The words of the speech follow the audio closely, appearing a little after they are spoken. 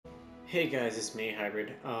Hey guys, it's me,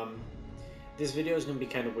 Hybrid. This video is gonna be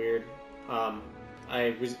kind of weird.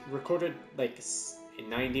 I recorded like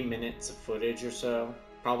 90 minutes of footage or so,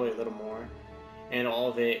 probably a little more, and all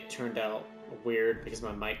of it turned out weird because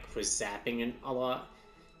my mic was zapping it a lot.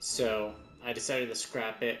 So I decided to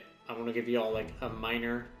scrap it. I want to give you all like a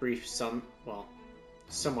minor, brief somewhat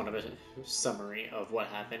of a summary of what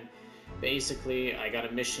happened. Basically, I got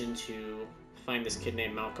a mission to find this kid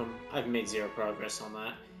named Malcolm. I've made zero progress on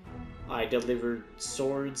that. I delivered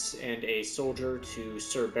swords and a soldier to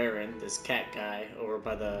Sir Baron, this cat guy, over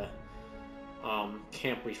by the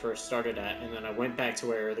camp we first started at, and then I went back to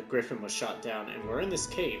where the griffin was shot down, and we're in this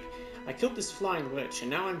cave. I killed this flying lich, and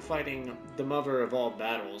now I'm fighting the mother of all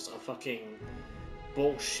battles, a fucking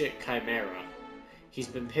bullshit chimera. He's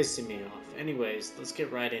been pissing me off. Anyways, let's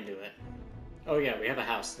get right into it. Oh yeah, we have a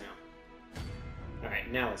house now.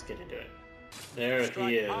 Alright, now let's get into it. There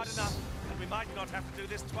he is. Hard enough, and we might not have to do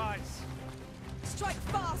this twice. Strike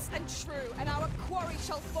fast and true, and our quarry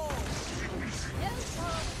shall fall.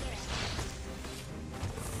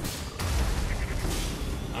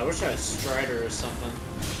 I wish I had a Strider or something.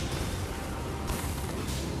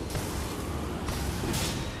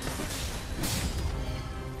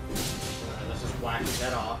 Alright, let's just whack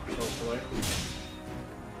that off, hopefully.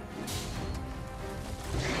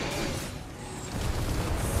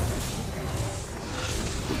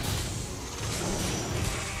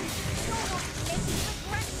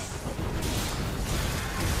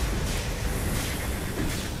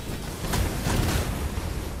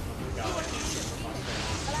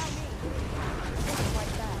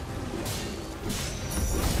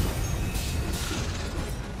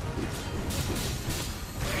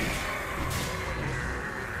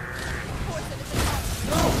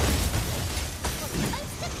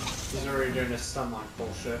 He's doing this stun lock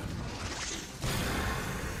bullshit.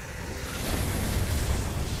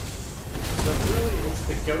 So really, it's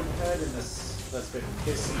the goat head and this that's been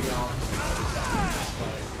pissing me off.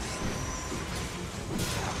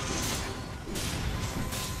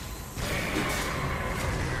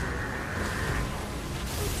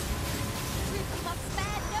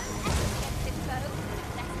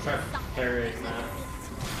 Try parrying that.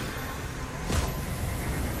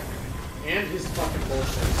 And his fucking bullshit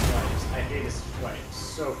swipes. I hate his swipes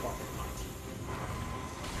so fucking much.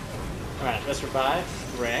 Alright, let's revive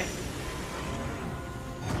Ray.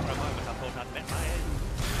 For a moment I thought I'd met my end.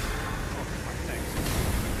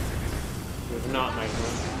 We have not, my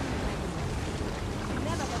friend.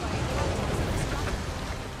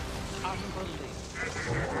 Unbelievable.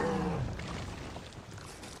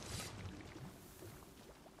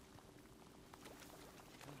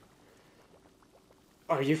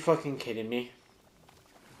 Are you fucking kidding me?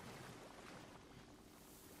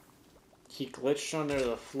 He glitched under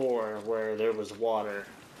the floor where there was water,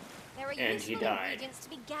 and he died. Ingredients to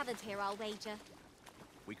be gathered here, I'll wager.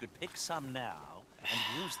 We could pick some now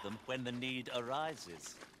and use them when the need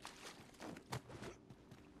arises.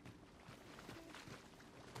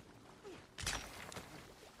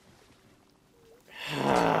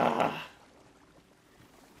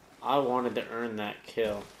 I wanted to earn that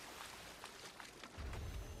kill.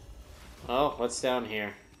 Oh, what's down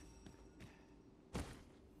here?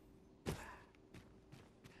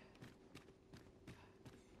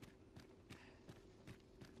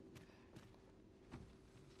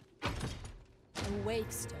 A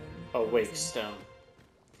wake stone. A wake stone.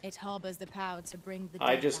 It harbors the power to bring the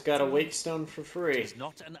I dead just back got a to wake life. stone for free. It's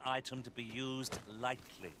not an item to be used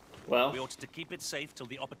lightly. Well, We ought to keep it safe till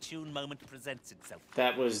the opportune moment presents itself.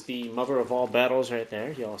 that was the mother of all battles right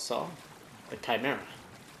there. Y'all saw the chimera.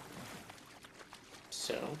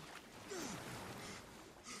 So,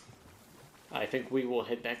 I think we will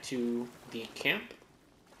head back to the camp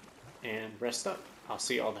and rest up. I'll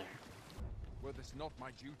see y'all there. Well, that's not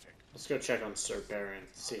my duty. Let's go check on Sir Baron,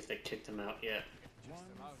 see if they kicked him out yet.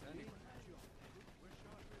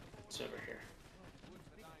 It's over here.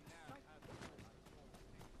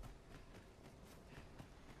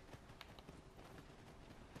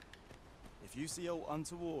 If you see aught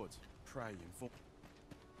untoward, pray inform.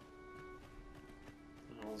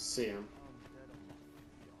 I'll see him.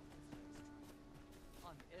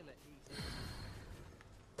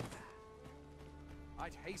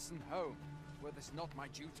 I'd hasten home, were this not my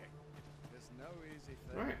duty. There's no easy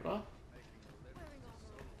thing. Alright, well.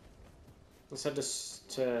 Let's head to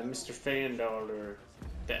Mr. Fandal, or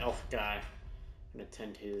the elf guy, and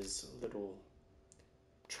attend his little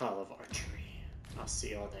trial of archery. I'll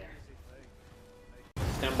see y'all there.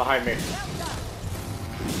 Stand behind me.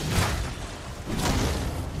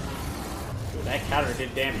 Ooh, that counter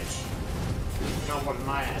did damage. Not one of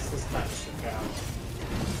my ass this time, shit down.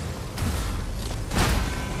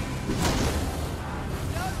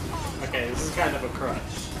 is kind of a crush.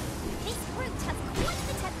 This brute has quite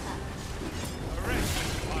the temper. Arrest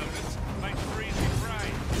this violence, make freely prey.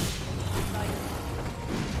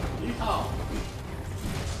 Yeehaw.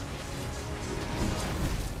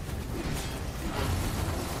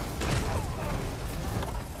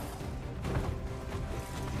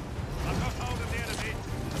 I've got hold of the enemy.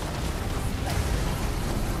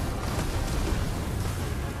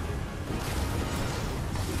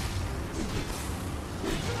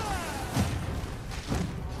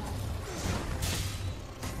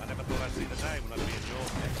 I never thought I'd see the day when I'd be in your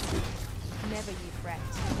debt. Never you fret.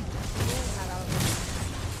 We all have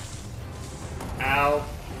our Ow.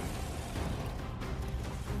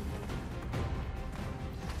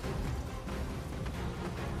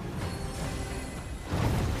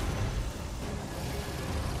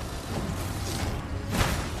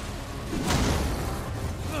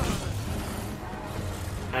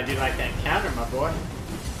 How'd you like that counter, my boy?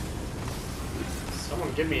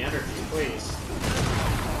 Someone give me energy, please.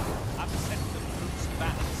 Upset the brute's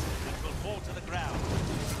balance and will fall to the ground.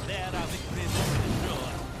 There our victory is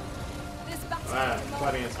assured. This battle Wow, demands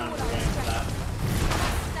plenty of time to all our react to that.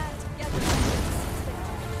 strength. Stand together against this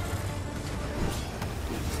victory.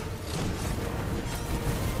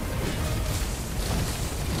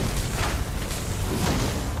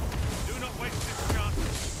 Do not waste this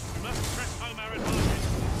chance. We must press home our advantage.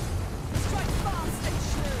 Strike fast and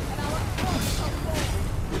true, and our cross shall fall.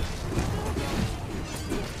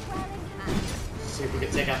 See if we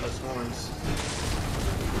can take out those horns.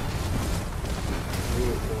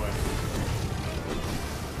 Ooh, boy.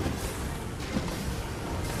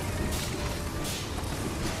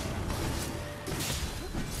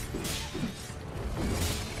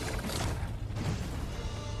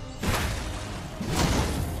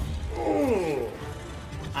 Ooh,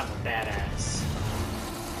 I'm a badass.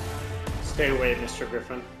 Stay away, Mr.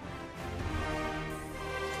 Griffin.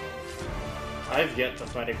 I've yet to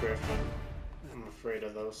fight a griffin. I'm afraid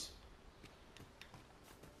of those.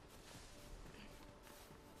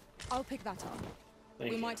 I'll pick that up.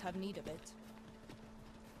 Thank We you. might have need of it.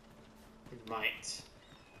 We might.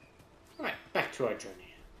 Alright, back to our journey.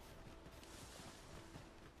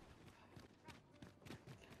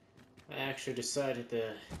 I actually decided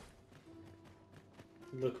to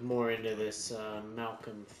look more into this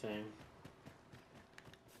Malcolm thing.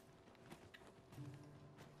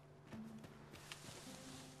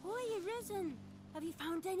 Why are you risen? Have you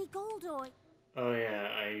found any gold or? Oh yeah,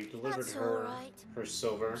 I delivered That's her alright. her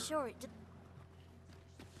silver. I'm sure it.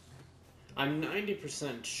 I'm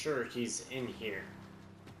 90% sure he's in here.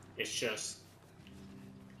 It's just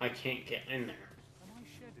I can't get in there. Am I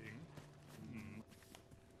shedding?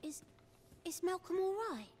 Is Malcolm all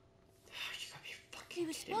right? You gotta be We fucking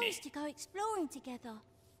were kidding me. supposed to go exploring together,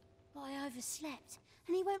 but I overslept,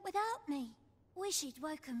 and he went without me. Wish he'd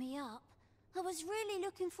woken me up. I was really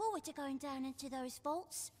looking forward to going down into those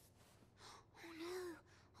vaults. Oh no,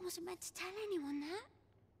 I wasn't meant to tell anyone that.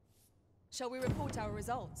 Shall we report our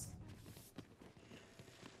results?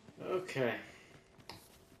 Okay.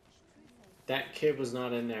 That kid was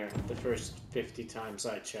not in there the first 50 times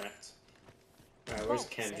I checked. Alright, where's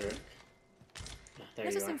Vaults, eh? Kendrick? Ah, there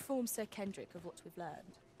Let you us are. inform Sir Kendrick of what we've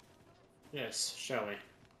learned. Yes, shall we?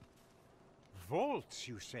 Vaults,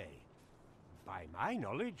 you say? By my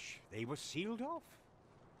knowledge, they were sealed off.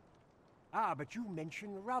 Ah, but you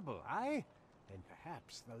mentioned rubble, aye? Then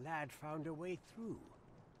perhaps the lad found a way through.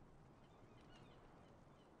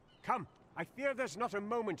 Come, I fear there's not a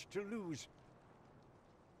moment to lose.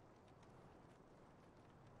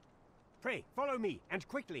 Pray, follow me, and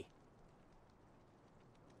quickly.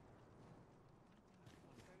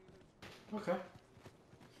 Okay.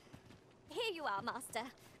 Here you are, Master.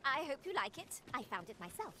 I hope you like it. I found it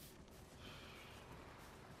myself.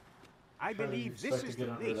 I How do you believe this expect to is get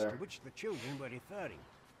the under place there? to which the children were referring.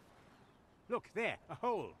 Look there, a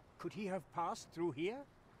hole. Could he have passed through here?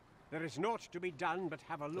 There is naught to be done but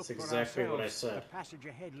have a look That's for exactly what I ourselves. said. The passage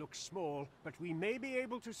ahead looks small, but we may be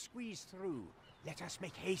able to squeeze through. Let us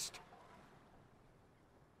make haste.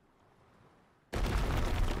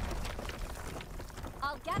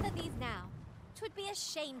 I'll gather these now. 'Twould be a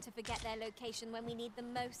shame to forget their location when we need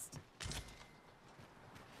them most.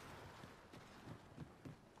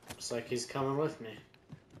 Looks like he's coming with me.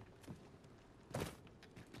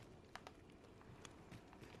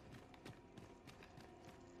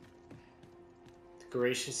 The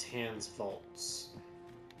Gracious Hands vaults.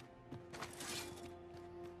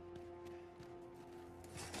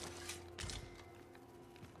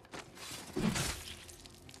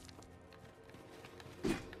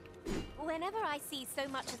 Whenever I see so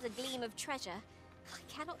much as a gleam of treasure, I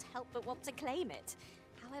cannot help but want to claim it.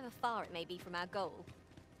 How however far it may be from our goal.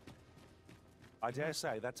 I dare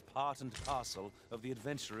say that's part and parcel of the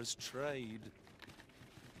adventurer's trade.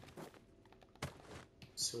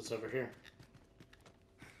 So what's over here?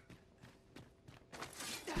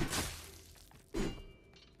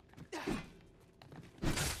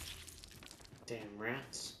 Damn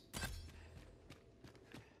rats.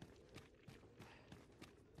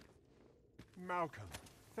 Malcolm,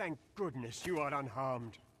 thank goodness you are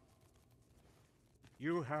unharmed.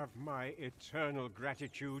 You have my eternal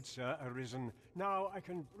gratitude, Sir Arisen. Now I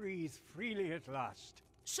can breathe freely at last.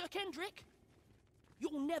 Sir Kendrick,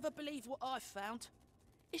 you'll never believe what I've found.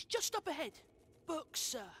 It's just up ahead. Books,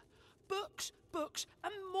 sir. Books, books,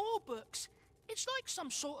 and more books. It's like some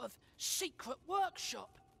sort of secret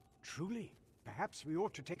workshop. Truly? Perhaps we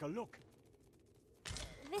ought to take a look.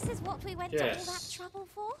 This is what we went to all that trouble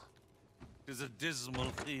for? It is a dismal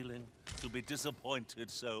feeling to be disappointed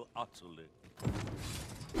so utterly.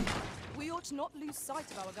 We ought not lose sight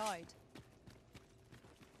of our guide.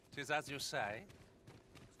 'Tis as you say.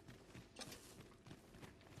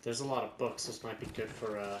 There's a lot of books. This might be good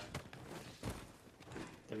for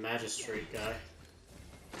the magistrate guy.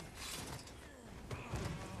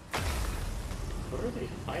 What are they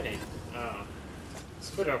fighting? Oh,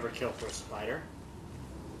 it's a bit overkill for a spider,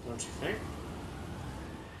 don't you think?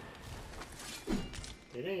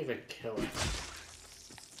 They didn't even kill it.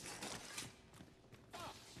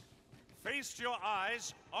 Feast your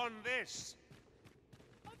eyes on this.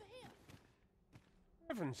 Over here.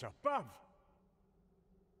 Heavens above!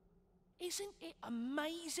 Isn't it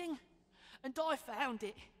amazing? And I found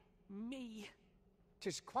it. Me.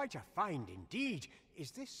 'Tis quite a find indeed.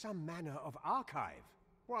 Is this some manner of archive?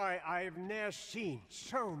 Why, I've ne'er seen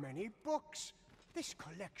so many books. This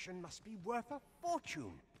collection must be worth a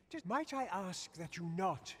fortune. Might I ask that you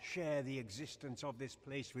not share the existence of this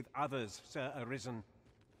place with others, Sir Arisen?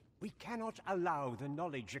 We cannot allow the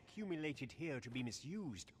knowledge accumulated here to be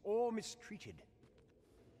misused or mistreated.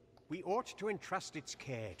 We ought to entrust its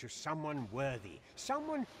care to someone worthy,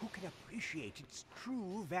 someone who can appreciate its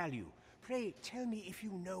true value. Pray, tell me if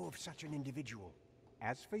you know of such an individual.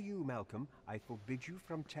 As for you, Malcolm, I forbid you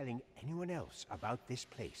from telling anyone else about this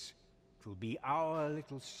place. 'Twill be our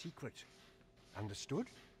little secret. Understood?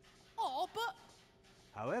 Oh, but...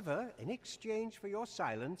 However, in exchange for your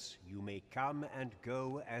silence, you may come and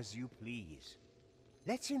go as you please.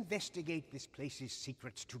 Let's investigate this place's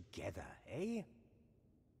secrets together, eh?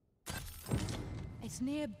 It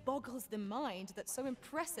near boggles the mind that so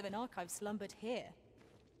impressive an archive slumbered here.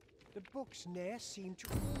 The books ne'er seem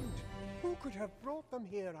to end. Who could have brought them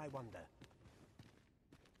here, I wonder?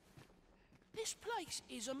 This place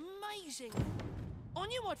is amazing. I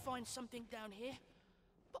knew I'd find something down here,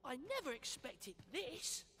 but I never expected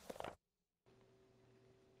this.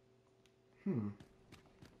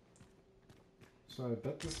 So I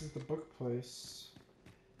bet this is the book place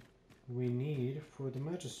we need for the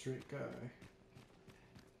magistrate guy.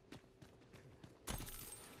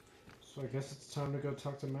 So I guess it's time to go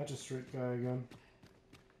talk to magistrate guy again.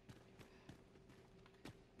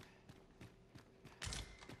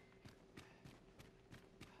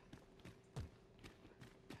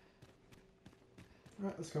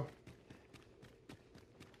 Alright, let's go.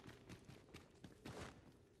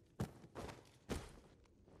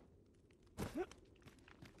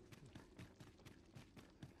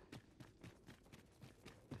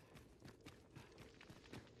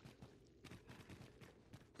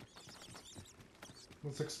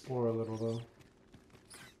 Let's explore a little though.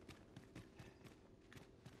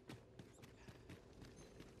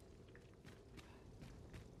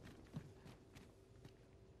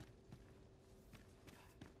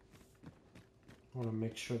 I want to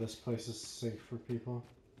make sure this place is safe for people.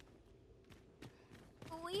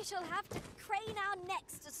 We shall have to crane our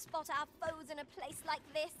necks to spot our foes in a place like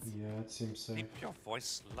this. Yeah, it seems safe. Keep your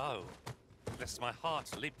voice low, lest my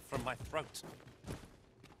heart leap from my throat.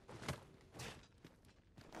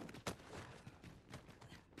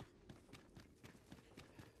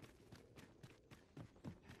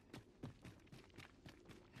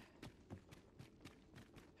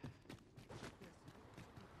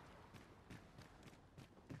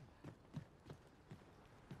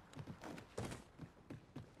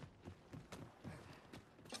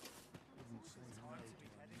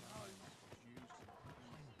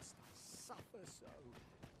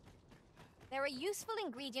 There are useful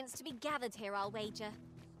ingredients to be gathered here, I'll wager.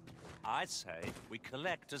 I say we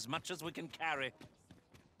collect as much as we can carry.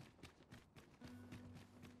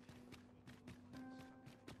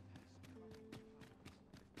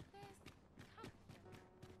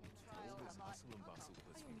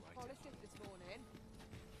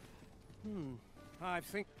 I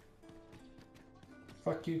think...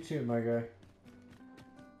 Fuck you too, my guy.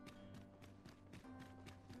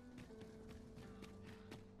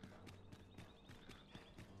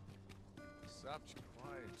 Such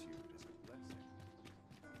quietude is a blessing.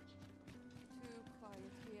 Too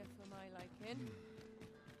quiet here for my liking.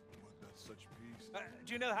 What about such peace?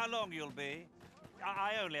 Do you know how long you'll be?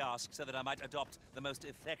 I only ask so that I might adopt the most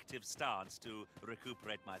effective stance to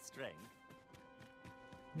recuperate my strength.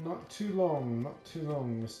 Not too long,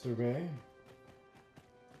 Mr. Ray.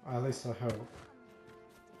 At least I hope.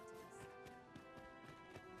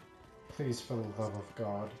 Please, for the love of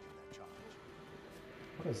God.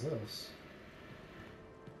 What is this?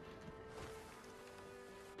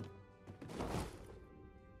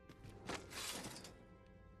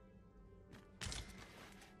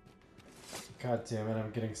 God damn it,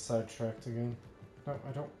 I'm getting sidetracked again. No,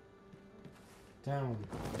 I don't. Down.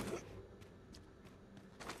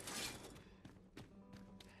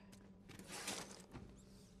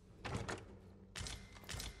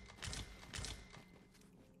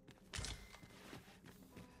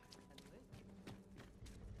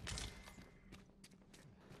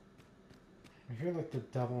 I hear like the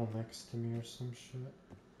devil next to me or some shit.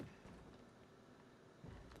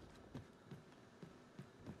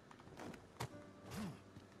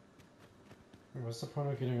 What's the point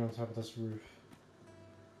of getting on top of this roof?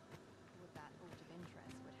 Would that out of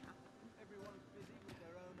interest would happen? Everyone's busy with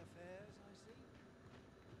their own affairs, I see.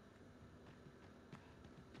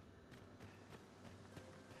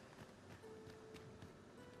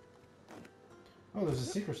 Oh, there's a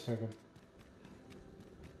secret token.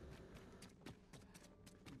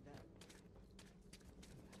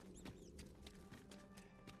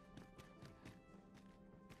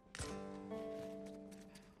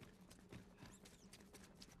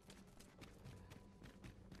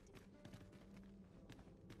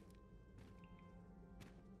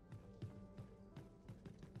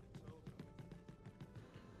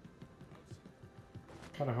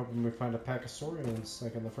 Kinda hoping we find a pack of Saurians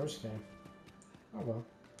like in the first game. Oh well.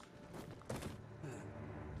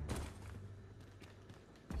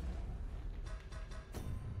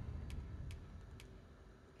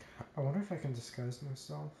 I wonder if I can disguise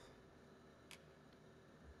myself.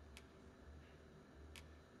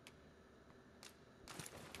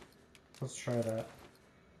 Let's try that.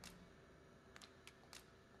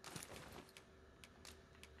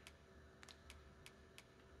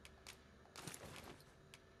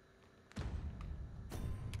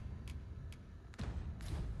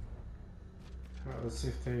 Alright, let's see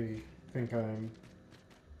if they think I'm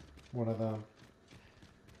one of them.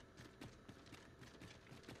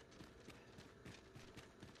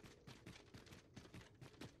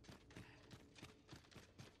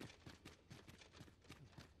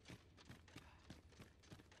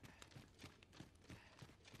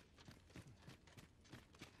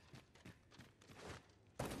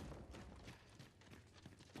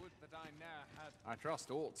 Would that I now had... I trust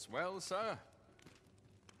aught's well, sir.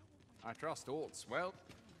 I trust aught's well.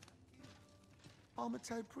 I'm a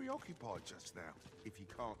tad preoccupied just now, if you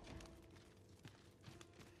can't...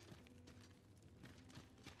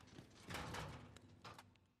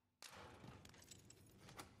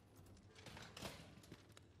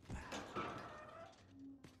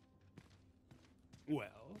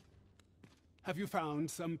 Well, have you found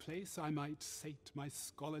some place I might sate my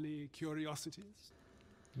scholarly curiosities?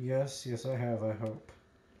 Yes, I have, I hope.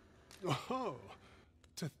 Oh,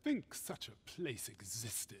 to think such a place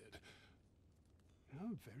existed.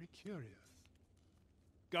 Oh, very curious.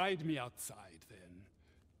 Guide me outside, then.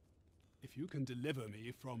 If you can deliver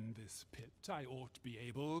me from this pit, I ought to be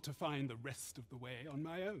able to find the rest of the way on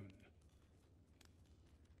my own.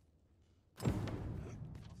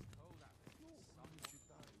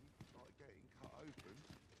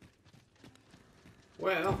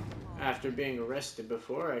 Well, after being arrested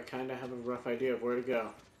before, I kinda have a rough idea of where to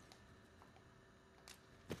go.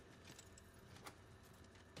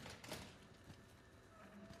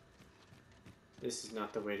 This is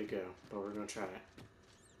not the way to go, but we're gonna try it.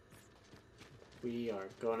 We are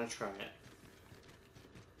gonna try it.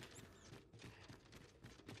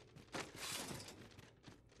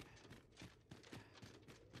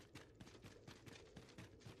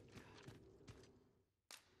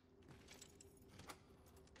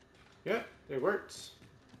 Yep, it works.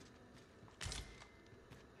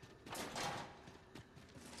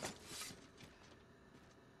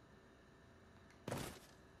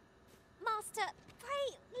 Master,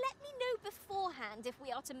 pray let me know beforehand if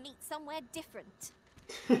we are to meet somewhere different.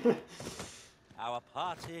 Our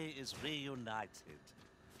party is reunited.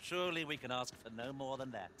 Surely we can ask for no more than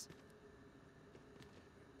that.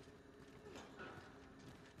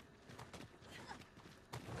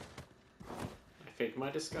 think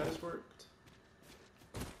my disguise worked.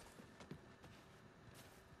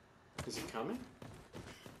 Is he coming?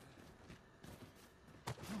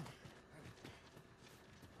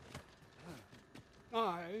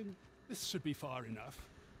 This should be far enough.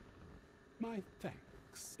 My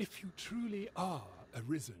thanks. If you truly are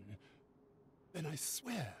arisen, then I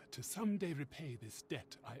swear to someday repay this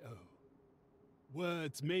debt I owe.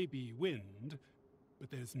 Words may be wind,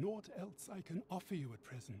 but there's naught else I can offer you at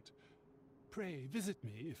present. Pray visit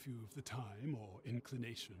me if you've the time or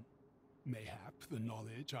inclination. Mayhap the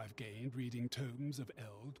knowledge I've gained reading tomes of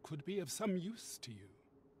Eld could be of some use to you.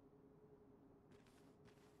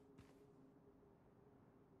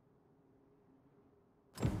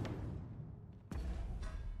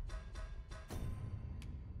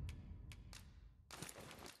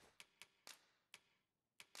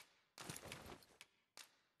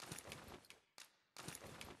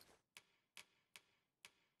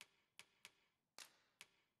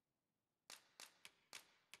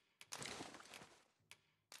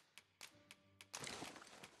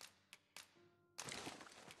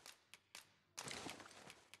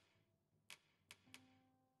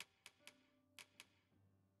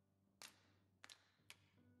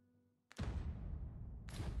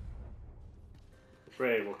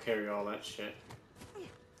 Ray will carry all that shit.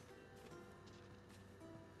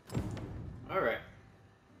 Alright.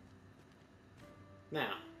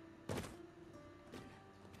 Now.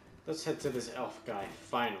 Let's head to this elf guy,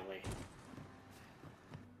 finally.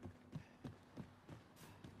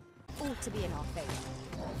 All to be in our favour.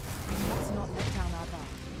 Let's not let down our guard.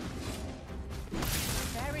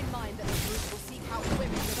 Bear in mind that the group will seek out women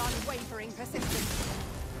with unwavering persistence.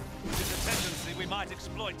 It is a tendency we might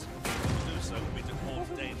exploit. To do so would be to cause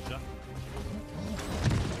danger.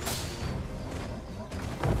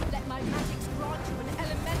 Let my magics grant you an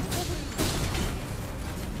elemental boon.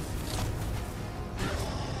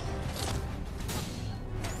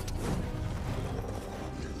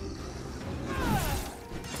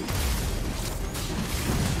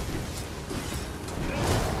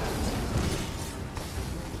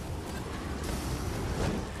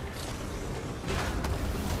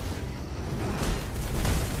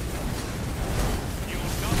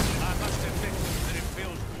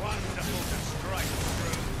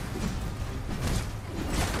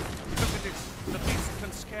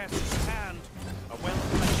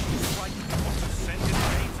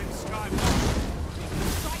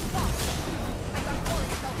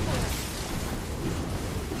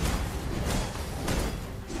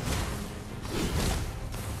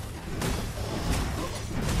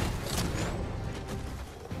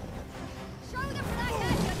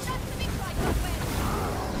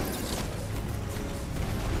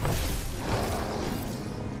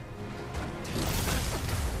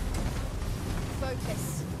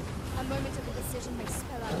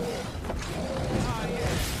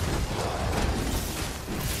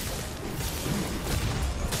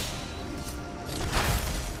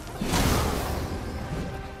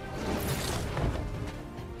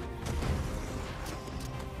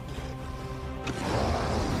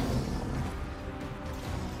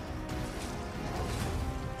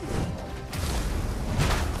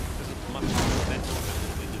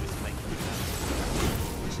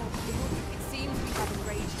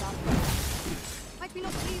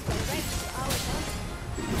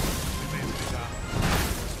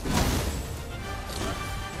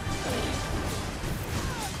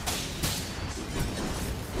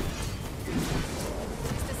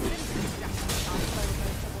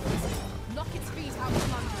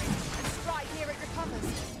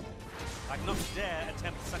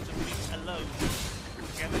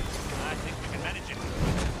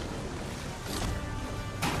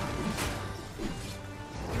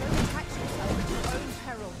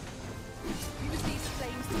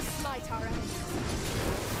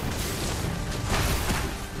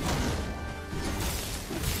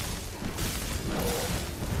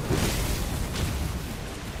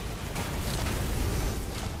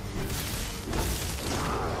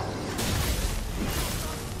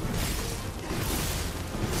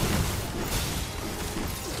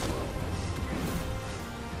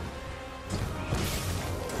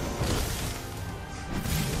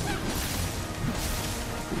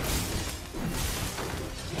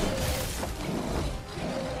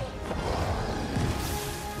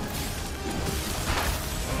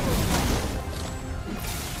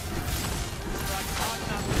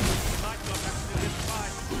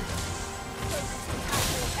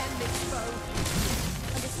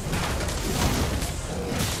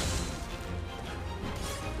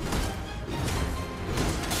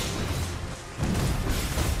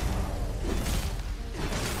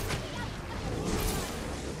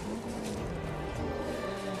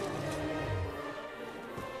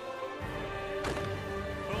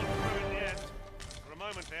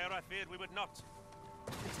 weren't there, I feared we would not.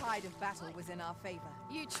 The tide of battle was in our favor.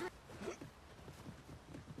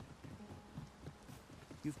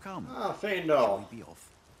 You've come. Ah, Shall Faendal. we be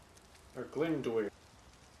off? Or Glimdor.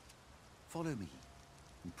 Follow me,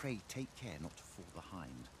 and pray take care not to fall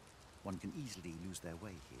behind. One can easily lose their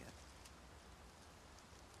way here.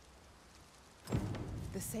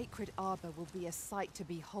 The sacred Arbor will be a sight to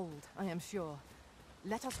behold, I am sure.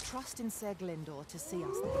 Let us trust in Ser Glindor to see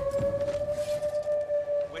us there.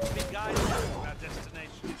 We're to be guided to our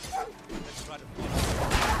destination. Let's try to follow.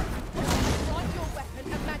 Find your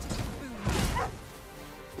weapon and magical boon.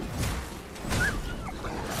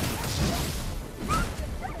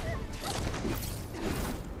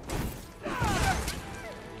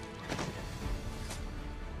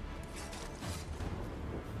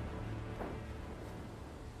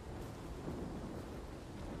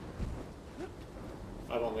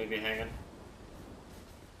 I won't leave you hanging.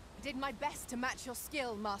 I did my best to match your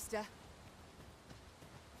skill, Master.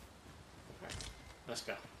 Okay, let's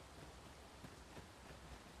go.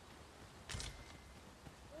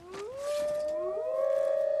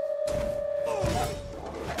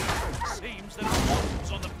 Seems there are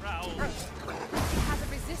wolves on the prowl. He has a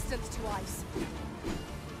resistance to ice.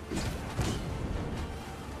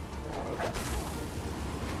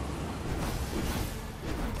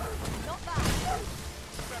 Not that.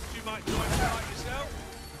 Perhaps you might join the fight yourself?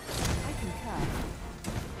 I concur.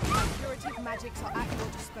 My curative magics are at your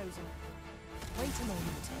disposal. Wait a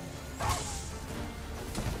moment.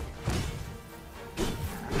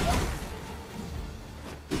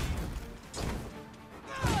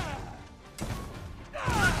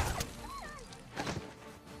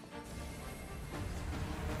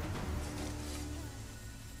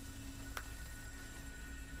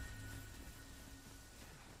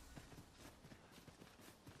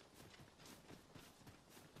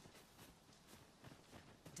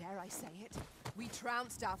 Dare I say it? We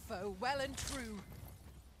trounced our foe well and true.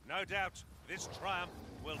 No doubt, this triumph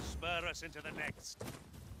will spur us into the next.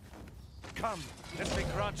 Come, let me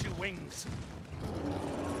grant you wings.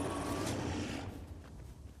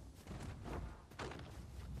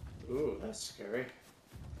 Ooh, that's scary.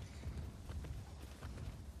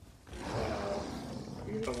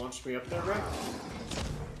 You gonna launch me up there, right?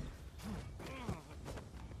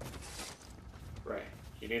 Right.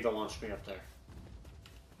 You need to launch me up there.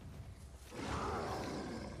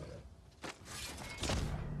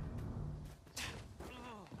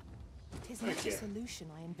 Tis not the solution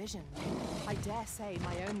I envisioned. I dare say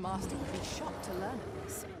my own master would be shocked to learn of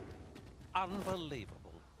this.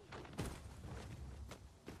 Unbelievable.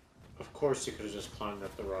 Of course you could have just climbed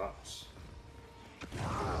up the rocks.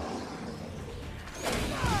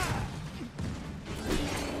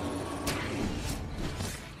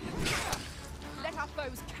 Let our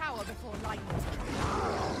foes cower before lightning.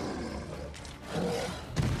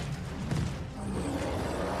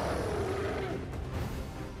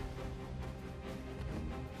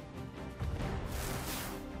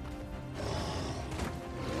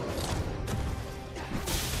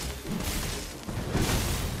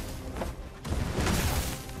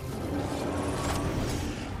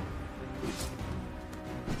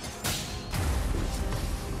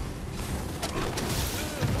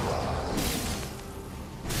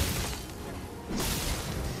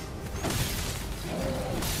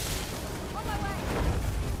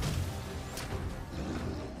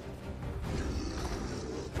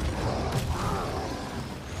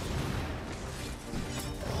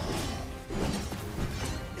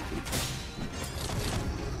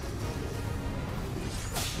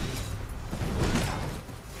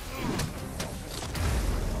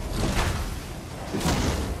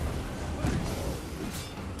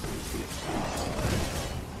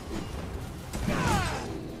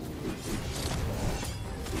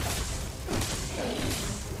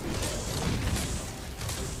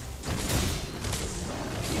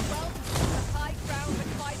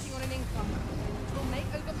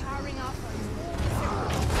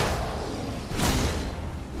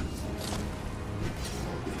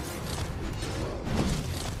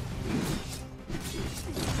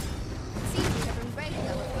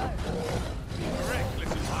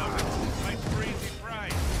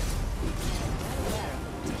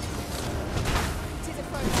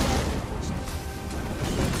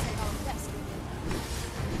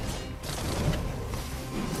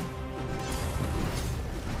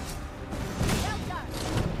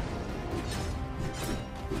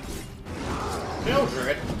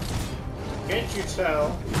 Mildred, can't you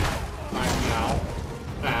tell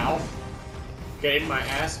I'm now getting my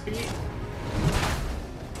ass beat?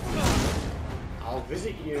 I'll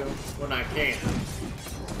visit you when I can.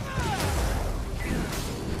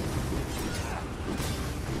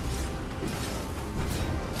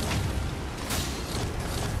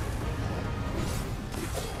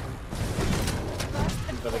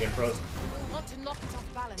 frozen. We'll want to knock it off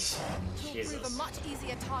balance. It will Jesus. prove a much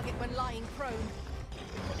easier target when lying prone.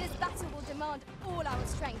 This battle will demand all our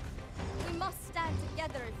strength. We must stand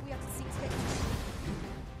together if we are to seize victory.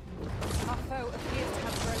 Our foe appears to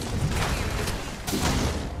have grown.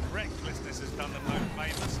 Recklessness has done them both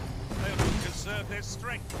famous. They ought to conserve their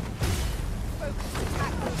strength. Focused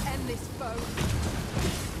attack will end this foe.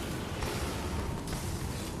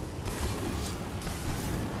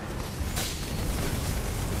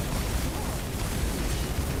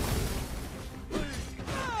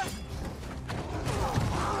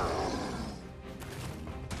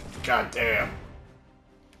 God damn.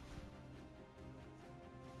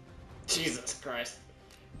 Jesus Christ.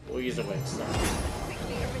 We'll use a wing stone.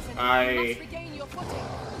 I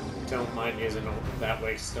don't mind using that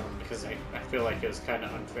wake stone because I feel like it was kind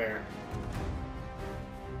of unfair.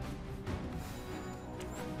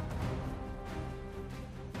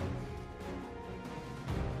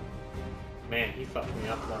 Man, he fucked me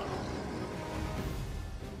up though.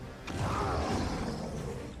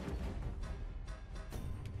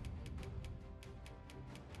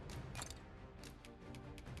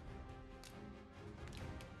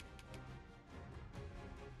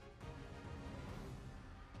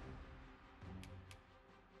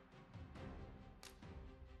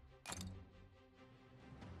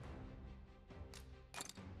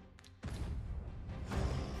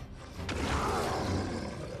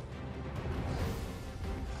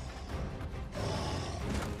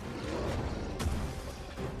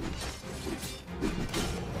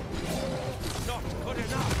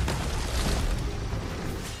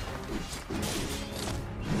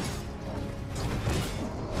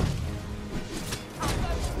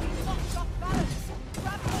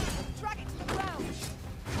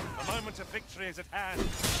 Victory is at hand.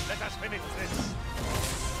 Let us finish this.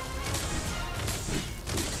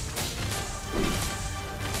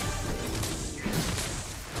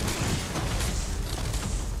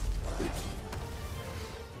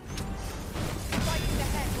 Fighting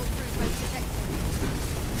ahead will prove most effective.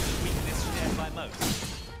 Weakness shared by most.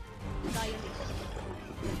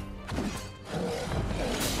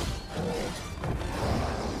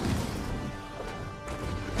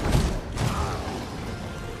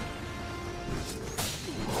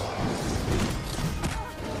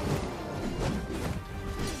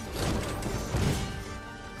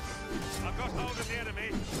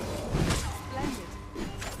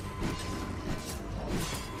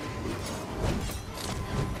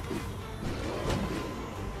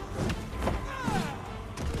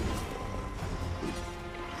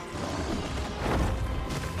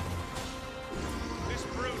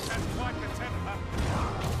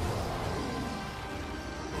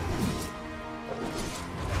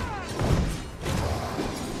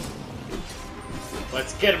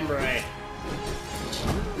 Let's get him right.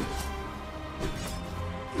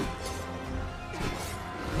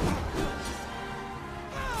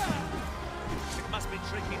 It must be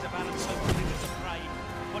tricky to balance so many as a prey.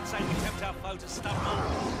 What say we tempt our foe to stumble?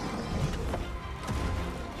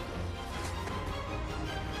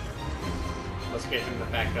 Let's get him to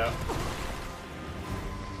back up.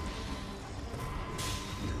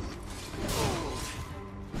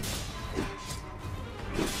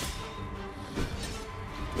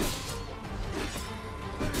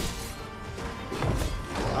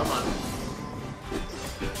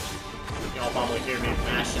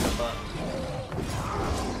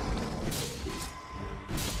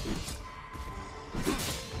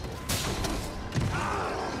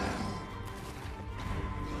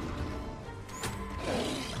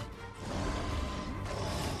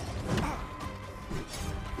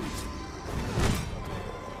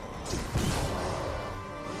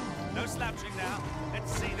 No slouching now.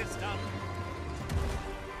 Let's see this done.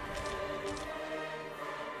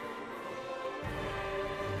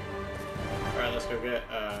 Alright, let's go get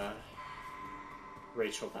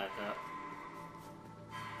Rachel back up.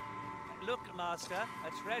 Look, Master,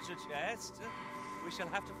 a treasure chest. We shall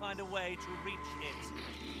have to find a way to reach it.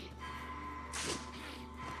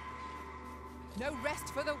 No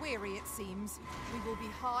rest for the weary, it seems. We will be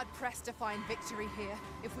hard-pressed to find victory here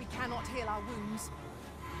if we cannot heal our wounds.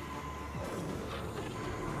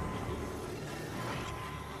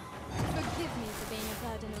 Forgive me for being a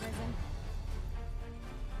burden, Arisen.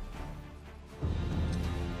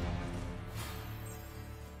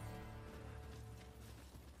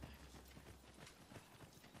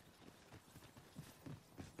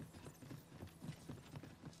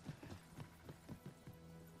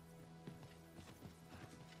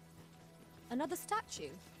 Another statue?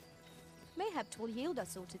 Mayhap 'twill yield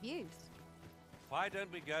us all to views. Why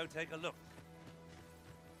don't we go take a look?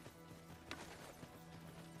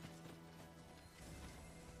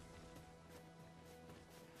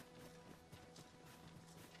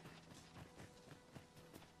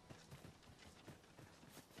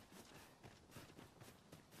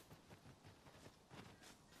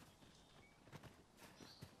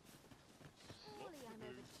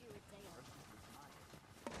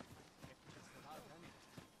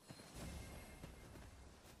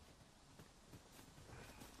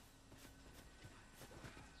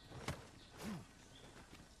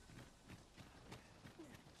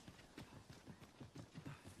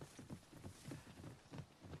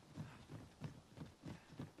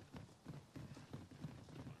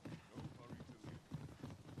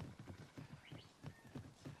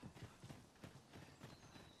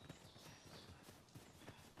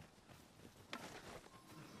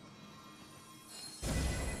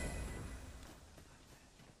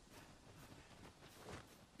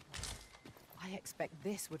 expect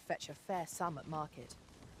this would fetch a fair sum at market.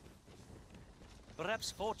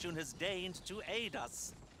 Perhaps fortune has deigned to aid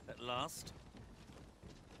us at last.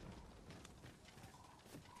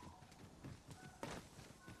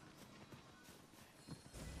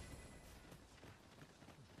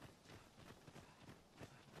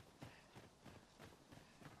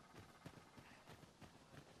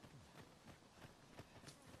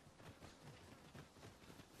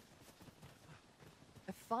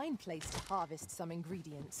 A fine place to harvest some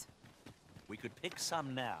ingredients. We could pick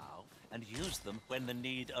some now and use them when the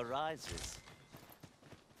need arises.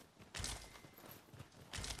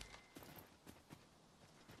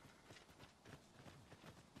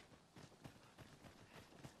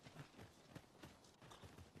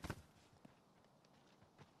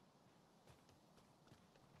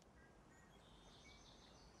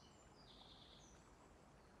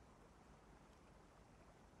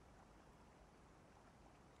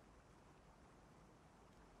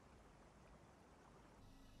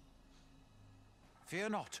 Fear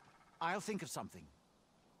not. I'll think of something.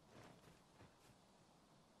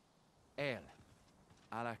 El.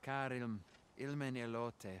 Alla carilm ilmen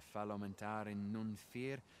elote falomentarin nun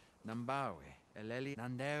fir nambawe eleli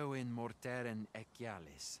nandewin morteren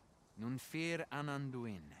ecialis nun fir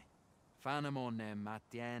ananduine fanamone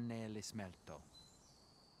matiene lismelto.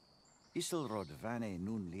 Isilrod vane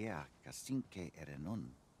nun lia casinque erenon.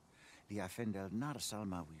 Lia fendel nar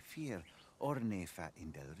salma vi fir orne fa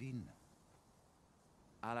indelrin.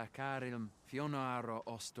 Alla carilm fionoaro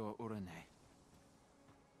osto urne.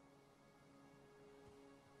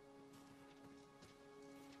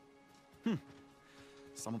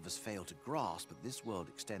 Some of us fail to grasp that this world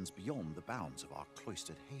extends beyond the bounds of our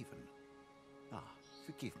cloistered haven. Ah,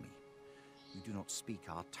 forgive me. You do not speak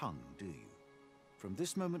our tongue, do you? From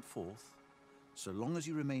this moment forth, so long as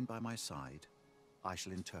you remain by my side, I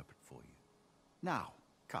shall interpret for you. Now,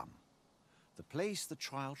 come. The place the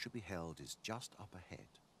trial should be held is just up ahead.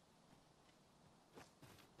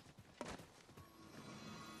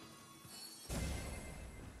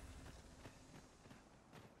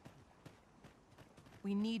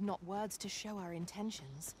 We need not words to show our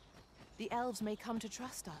intentions. The elves may come to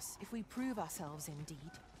trust us if we prove ourselves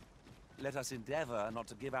indeed. Let us endeavor not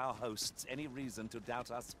to give our hosts any reason to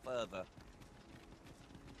doubt us further.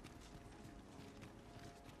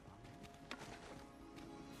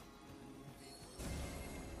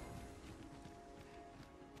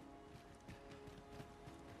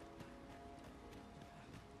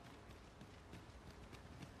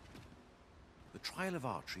 The trial of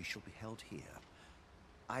archery shall be held here.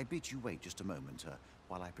 I bid you wait just a moment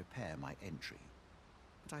while I prepare my entry.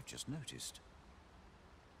 But I've just noticed.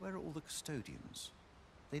 Where are all the custodians?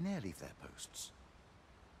 They ne'er leave their posts.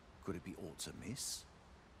 Could it be aught amiss?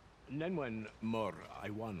 Nenwen mor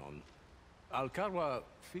Iwanon. Alcarwa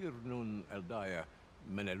fir nun eldaya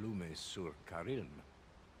menelume sur carilm.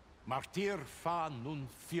 Martir fa nun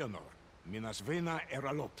fionor, minas vena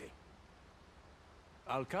eralote.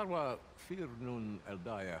 Alcarwa fir nun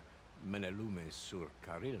eldaya menelume sur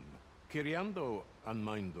carilm. Kiriando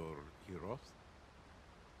anmindor hiroth?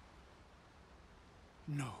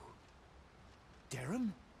 No.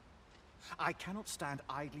 Derham? I cannot stand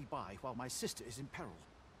idly by while my sister is in peril.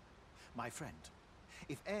 My friend,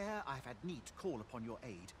 if e'er I've had need to call upon your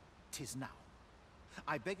aid, 'tis now.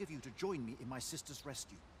 I beg of you to join me in my sister's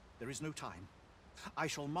rescue. There is no time. I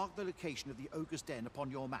shall mark the location of the ogre's den upon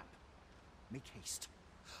your map. Make haste.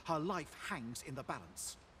 Her life hangs in the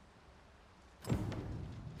balance.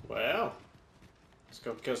 Well, let's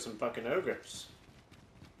go kill some fucking ogres.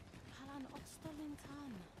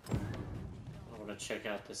 I want to check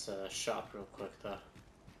out this shop real quick, though.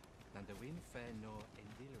 Nandawin fe no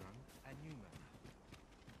endilram anuman.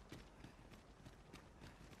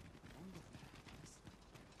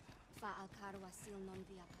 Fa alcarwa sil non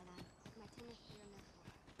via palan. Matine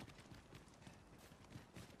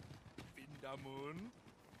Vindamun.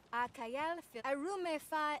 Akayel fil arume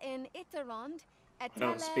fa in iterond. I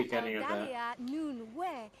don't speak any of that. Noon we.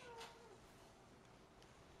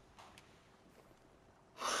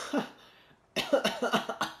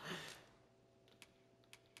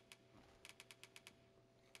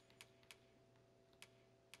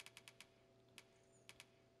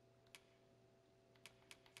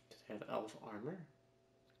 They have elf armor?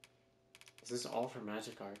 Is this all for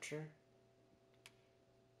magic archer?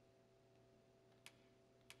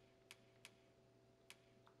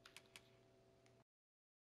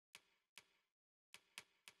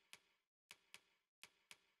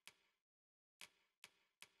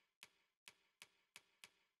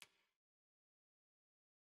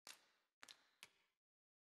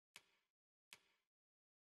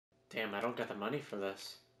 Damn, I don't got the money for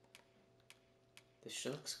this. This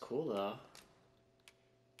shit looks cool though.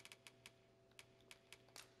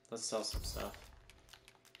 Let's sell some stuff.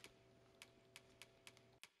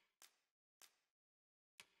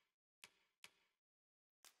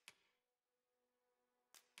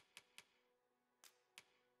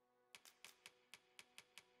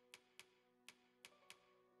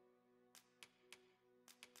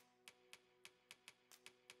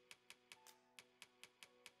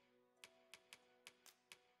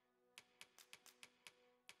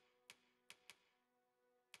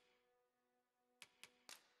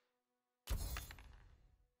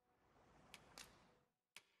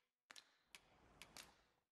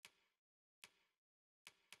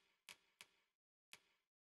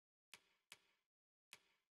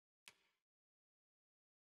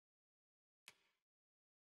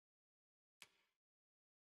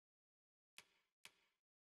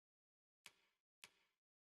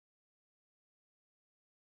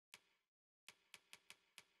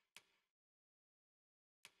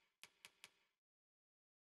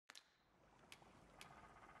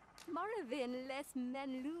 Moravin les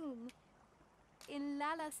Menloom. In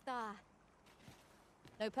Lalastar.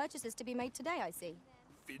 No purchases to be made today, I see.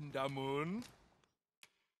 Vindamun.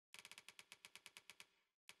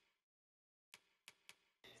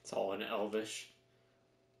 It's all in Elvish.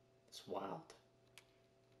 It's wild.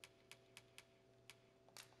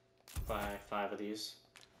 Buy 5 of these.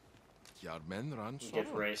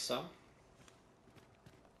 Give Ray some.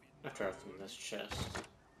 After I open this chest.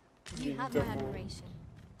 You have my admiration.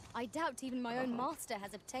 I doubt even my own master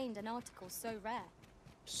has obtained an article so rare.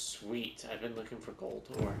 Sweet. I've been looking for gold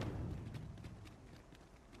ore.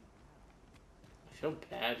 I feel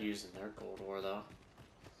bad using their gold ore though.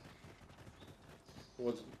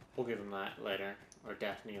 We'll give them that later. Or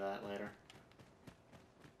Daphne that later.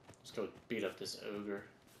 Let's go beat up this ogre.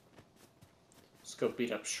 Let's go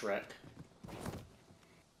beat up Shrek.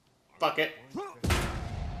 Fuck it.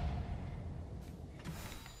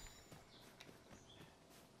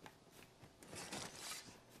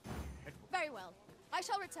 Very well. I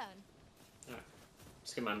shall return. Alright.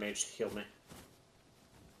 Let's get my mage to heal me.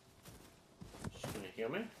 She's gonna heal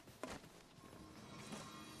me?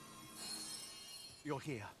 You're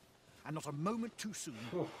here, and not a moment too soon.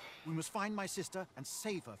 We must find my sister and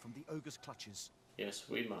save her from the ogre's clutches. Yes,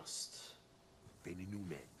 we must.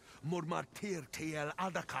 Beninume. Mormartir teel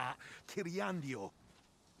adaka kiriandio.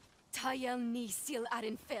 Tayel ni sil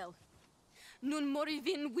arin fel. Nun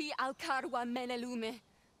morivin we alcarwa menelume.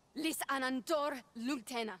 Lis anandor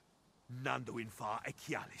lultena. Nando infa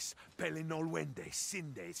ekialis. Pelinolwende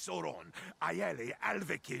sinde soron. Ayele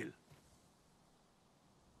alvekil.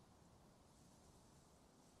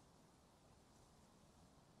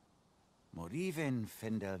 Moriven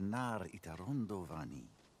fendelnar itarondo vani.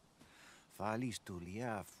 Falis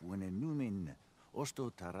tulia fuenenumin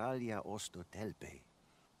osto taralia osto telpe.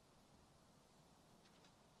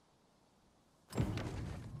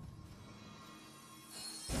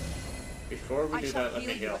 Before we I do shall that, let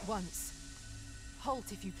me heal you heal. at once.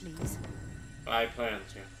 Halt, if you please. I plan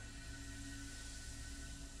to.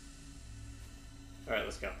 Alright,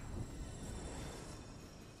 let's go.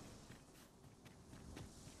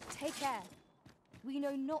 Take care. We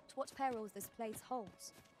know not what perils this place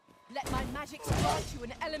holds. Let my magic grant you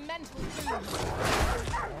an elemental boon.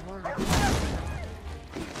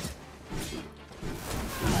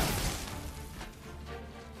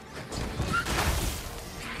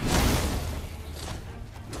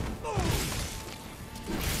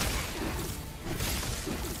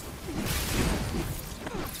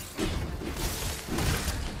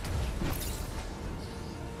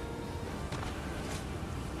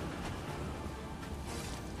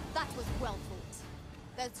 That was well fought.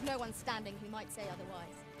 There's no one standing who might say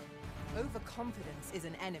otherwise. Overconfidence is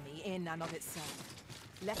an enemy in and of itself.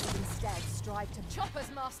 Let us instead strive to choppers,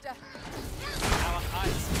 master. Our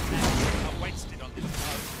ice and magic are wasted on this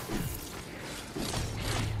road.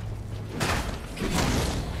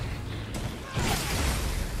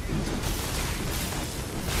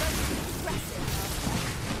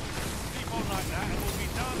 Keep on like that and we'll be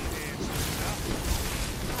done here, sister.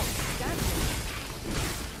 Outstanding.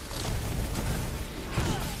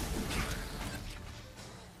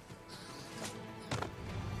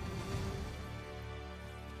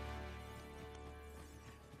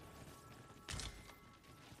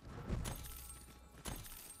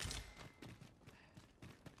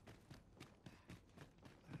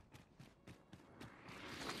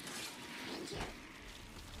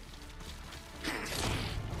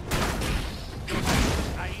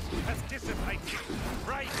 Aid has dissipated.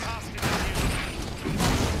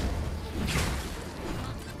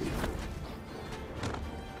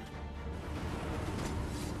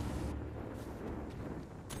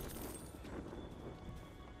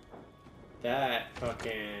 That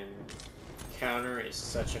fucking counter is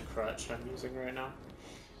such a crutch I'm using right now.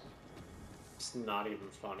 It's not even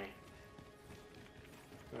funny.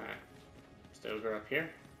 Alright. Still go up here.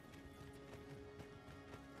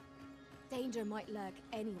 Danger might lurk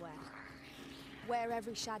anywhere. Wear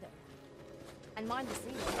every shadow. And mind the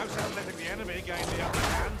ceiling. No sense letting the enemy gain the upper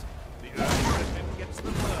hand. The early gets the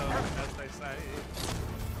worm, as they say.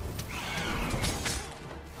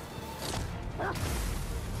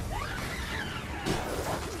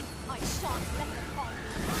 I shan't let them find me.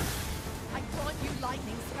 I grant you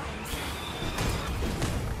lightning strands.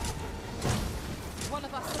 One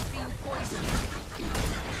of us has been poisoned.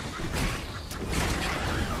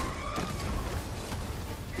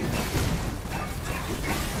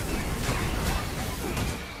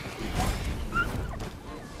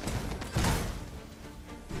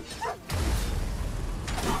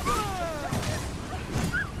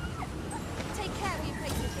 Take care where you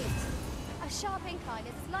place your feet. A sharp incline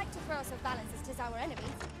is as like to throw us off balance as 'tis our enemies.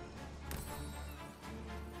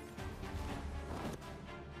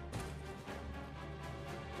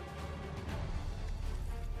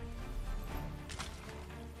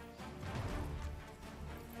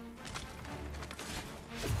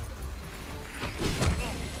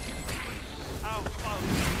 How close?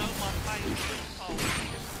 No more pain to cold.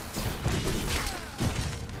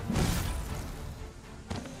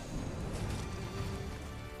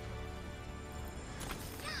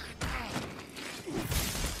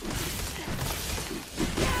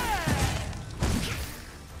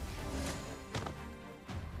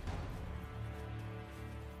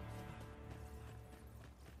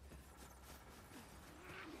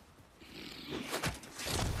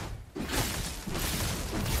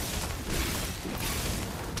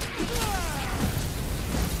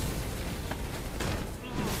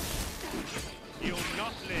 You'll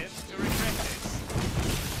not live to regret this.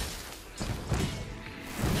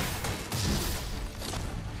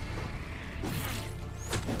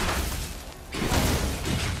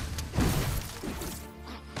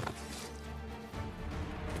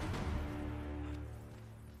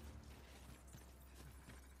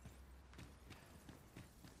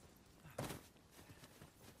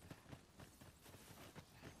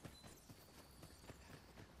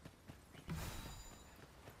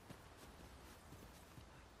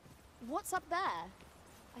 What's up there?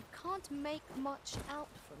 I can't make much out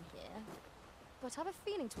from here, but I've a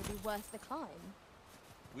feeling it will be worth the climb.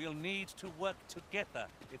 We'll need to work together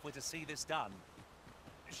if we're to see this done.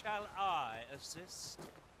 Shall I assist?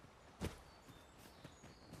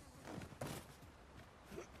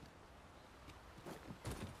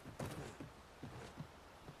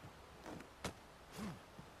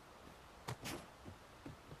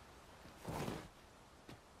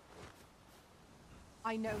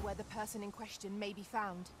 I know where the person in question may be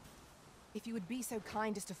found. If you would be so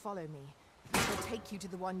kind as to follow me, I will take you to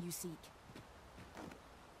the one you seek.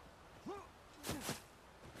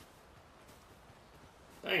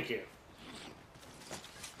 Thank you.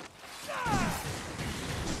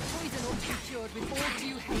 Poison ought to be cured with all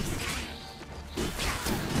due haste.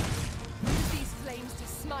 Use these flames to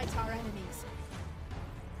smite our enemies.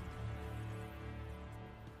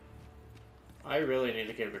 I really need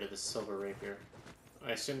to get rid of this silver rapier.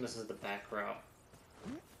 I assume this is the back route.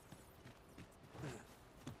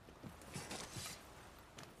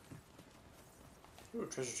 Ooh,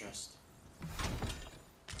 treasure chest.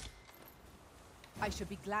 I should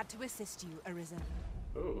be glad to assist you, Arisen.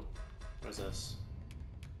 Ooh, what's this?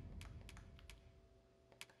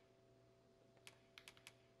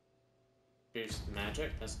 Boost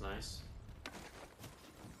magic, that's nice.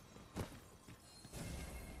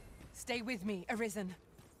 Stay with me, Arisen.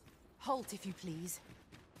 Halt, if you please.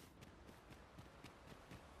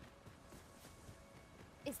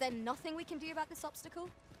 Is there nothing we can do about this obstacle?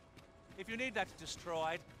 If you need that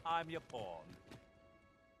destroyed, I'm your pawn.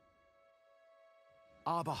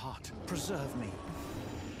 Arbor heart, preserve me.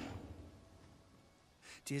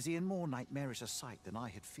 'Tis e'en more nightmarish a sight than I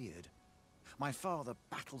had feared. My father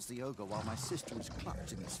battles the ogre while my sister is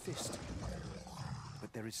clutched in his fist.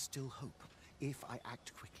 But there is still hope, if I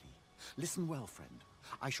act quickly. Listen well, friend.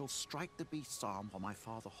 I shall strike the beast's arm while my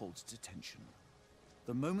father holds detention.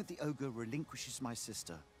 The moment the ogre relinquishes my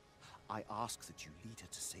sister, I ask that you lead her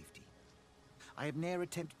to safety. I have ne'er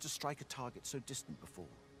attempted to strike a target so distant before.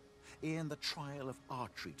 E'en the trial of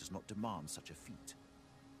archery does not demand such a feat.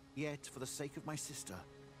 Yet, for the sake of my sister,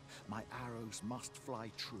 my arrows must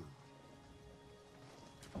fly true.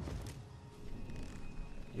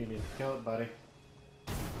 You need to kill it, buddy.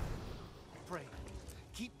 Pray,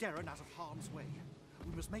 keep Darren out of harm's way.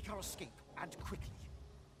 We must make our escape, and quickly.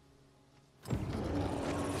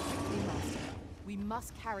 Quickly, Master.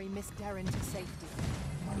 must carry Miss Derrin to safety.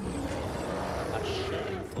 A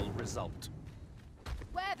shameful result.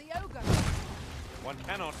 Where the ogre? One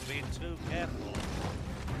cannot be too careful.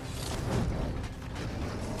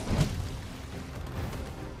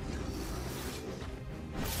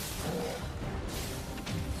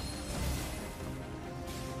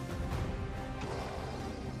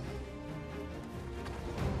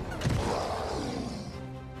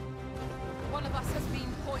 One of us has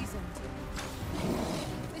been poisoned.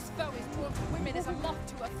 This bow is drawn to women as a moth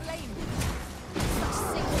to a flame. Such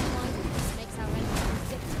single-mindedness makes our enemies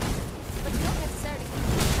ridiculous, but not necessarily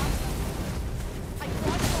easy to counter. I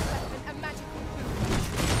grant your weapon a magical boon.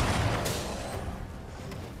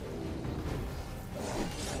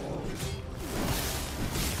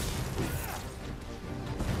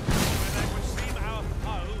 When it would seem our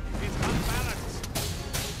foe is unbalanced.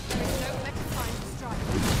 There is no better time to strike.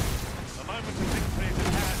 The moment of victory is at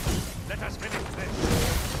hand. Let us finish this.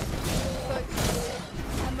 Focus.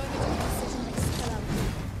 A moment of precision may spell out doom.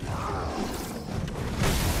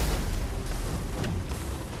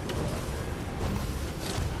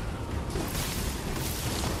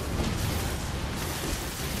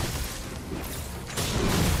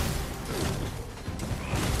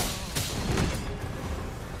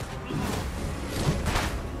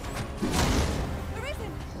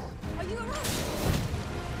 Arisen! Are you alright?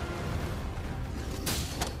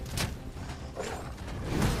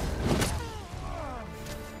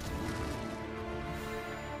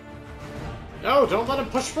 No, don't let him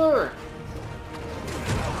push fur!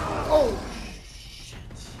 Oh, shit.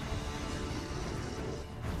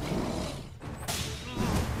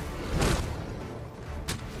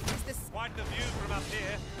 Is this Quite the view from up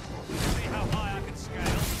here. See how high I can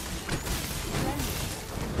scale. splendid?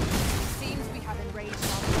 Seems we have enraged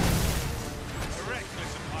our foes. A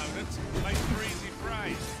reckless opponent makes for easy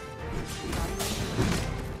prey.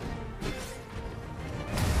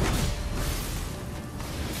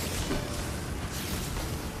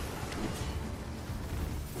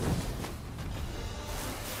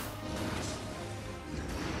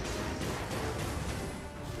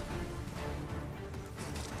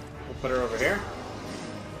 We'll put her over here.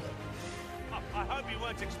 I hope you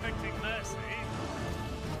weren't expecting mercy.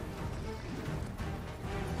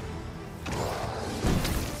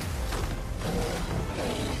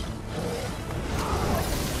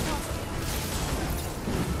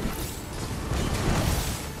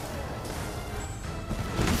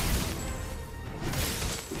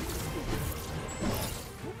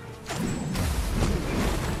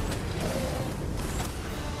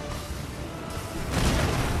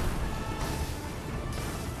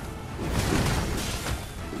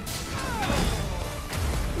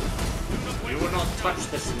 You will not touch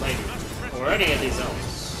this lady, or any of these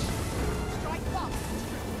elves. Strike fast,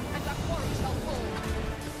 and our quarry shall fall.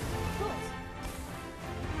 What?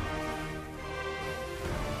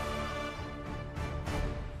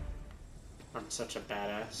 I'm such a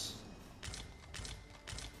badass.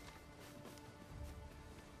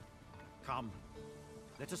 Come,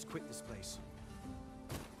 let us quit this place.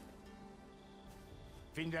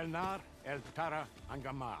 Findelnar, El Tara,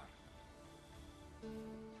 Angamar.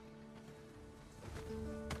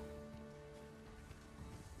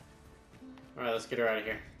 Alright, let's get her out of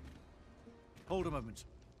here. Hold a moment.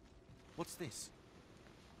 What's this?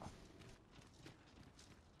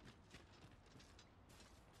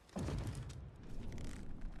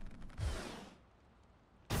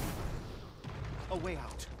 A way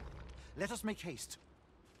out. Let us make haste.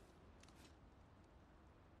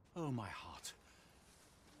 Oh, my heart.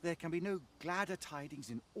 There can be no gladder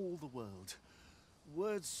tidings in all the world.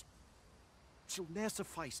 Words shall ne'er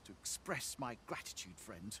suffice to express my gratitude,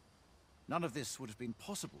 friend. None of this would have been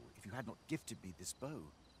possible if you had not gifted me this bow.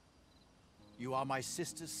 You are my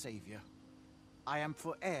sister's savior. I am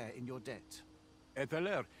for heir in your debt.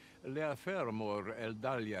 Eteler, le affermor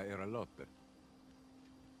Eldalia eralotte.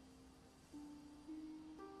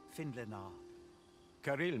 Finlenar.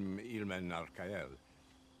 Karilm ilmen arcael.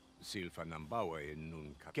 Silfa nambawe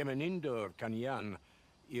nun kemenindor canian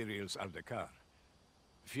irils aldecar.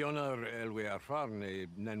 Fionar elwe arfarne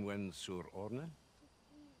nenwen sur orne?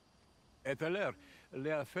 Eteler,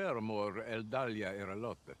 le affermor Eldalia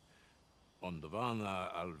eralotte.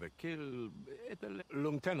 Ondovana alvekil etel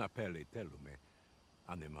lungtena peli telume.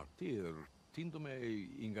 Ane martir tindume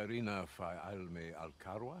ingarina fa alme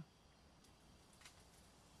alcarwa?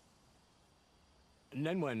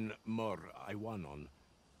 Nenwen mor aiwanon,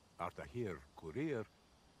 arta hier courier,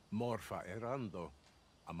 mor fa erando,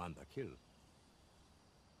 amanda kill.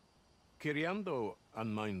 Kiriando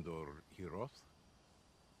anmindor hiroth,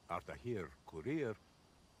 arta hier courier,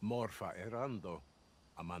 mor fa erando,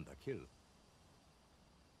 Amanda Kill.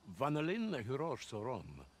 Vanelin huror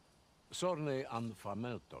soron, sorne an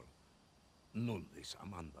fameltol. Nullis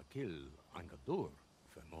Amanda Kill angadur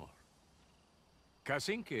femor.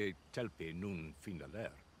 Kasinke telpi nun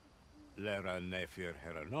finaler. Lera nefir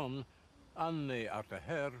heranon, anne arta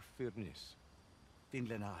her firnis.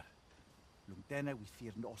 Finlenar. Lungdena with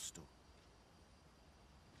Firn Osto.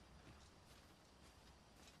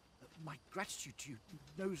 My gratitude to you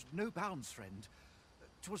knows no bounds, friend.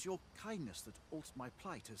 'Twas your kindness that altered my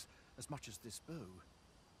plight as much as this bow.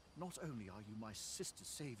 Not only are you my sister's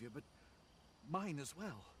savior, but mine as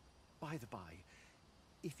well. By the by,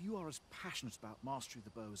 if you are as passionate about mastery of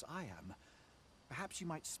the bow as I am, perhaps you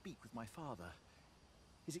might speak with my father.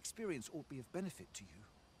 His experience ought be of benefit to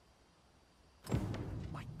you.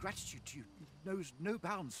 My gratitude to you knows no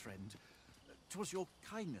bounds, friend. 'Twas your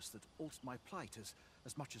kindness that altered my plight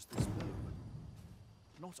as much as this bow.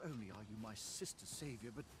 Not only are you my sister's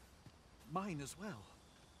savior, but mine as well.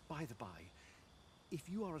 By the by, if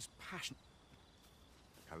you are as passionate...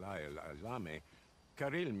 Kalael alame,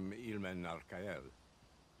 karilm ilmen arkael.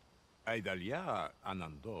 Aidalia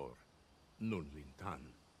anandor, nun lintan.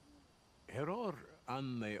 Heror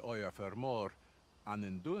anne oia fermor,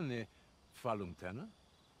 anendune falumtena?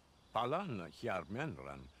 Palan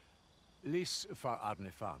hiarmenran, lis fa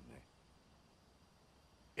arnefane.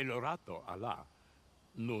 Elorato ala,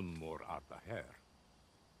 nun mor arta her.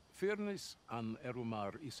 Firnis an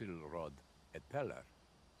erumar isilrod et peller.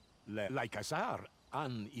 Laicasar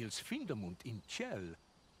an ils findamunt in ciel.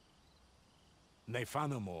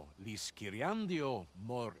 Nefanamo lis Kyriandio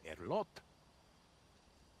mor erlot.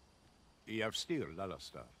 Iavstir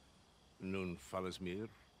lalastar. Nun falesmir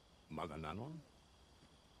magananon?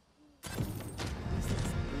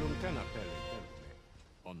 Lungtena pelle pelme.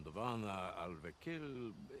 Ondvana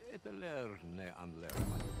alvekil eteler ne anler.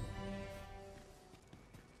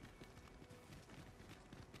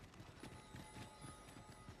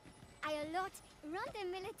 Aiolot, ronde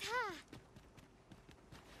militar.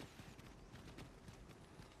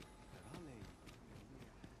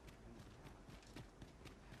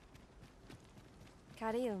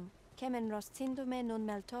 Karilm, kemen rostindo nun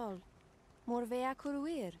meltol. Morvea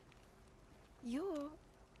kuruir. You're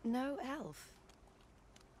no elf.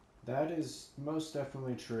 That is most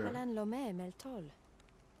definitely true. Alan lome meltol.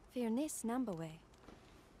 Firnis nambawe.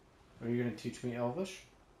 Are you going to teach me Elvish?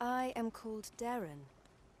 I am called Darren.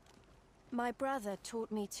 My brother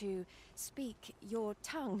taught me to speak your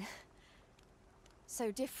tongue.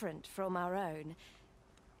 So different from our own.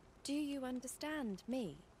 Do you understand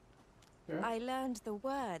me? Yeah. I learned the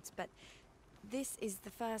words, but this is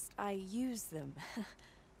the first I use them.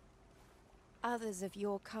 Others of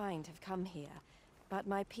your kind have come here, but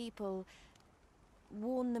my people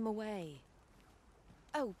warn them away.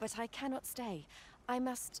 Oh, but I cannot stay. I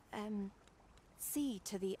must, see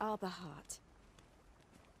to the Arbor Heart.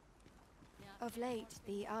 Of late,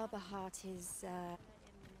 the Arbor Heart is,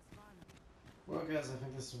 Well, guys, I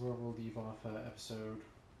think this is where we'll leave off episode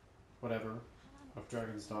whatever of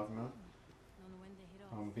Dragon's Dogma.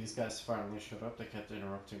 These guys finally showed up. They kept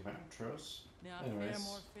interrupting my intros.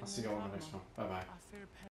 Anyways, I'll see you all in the next one. Bye-bye.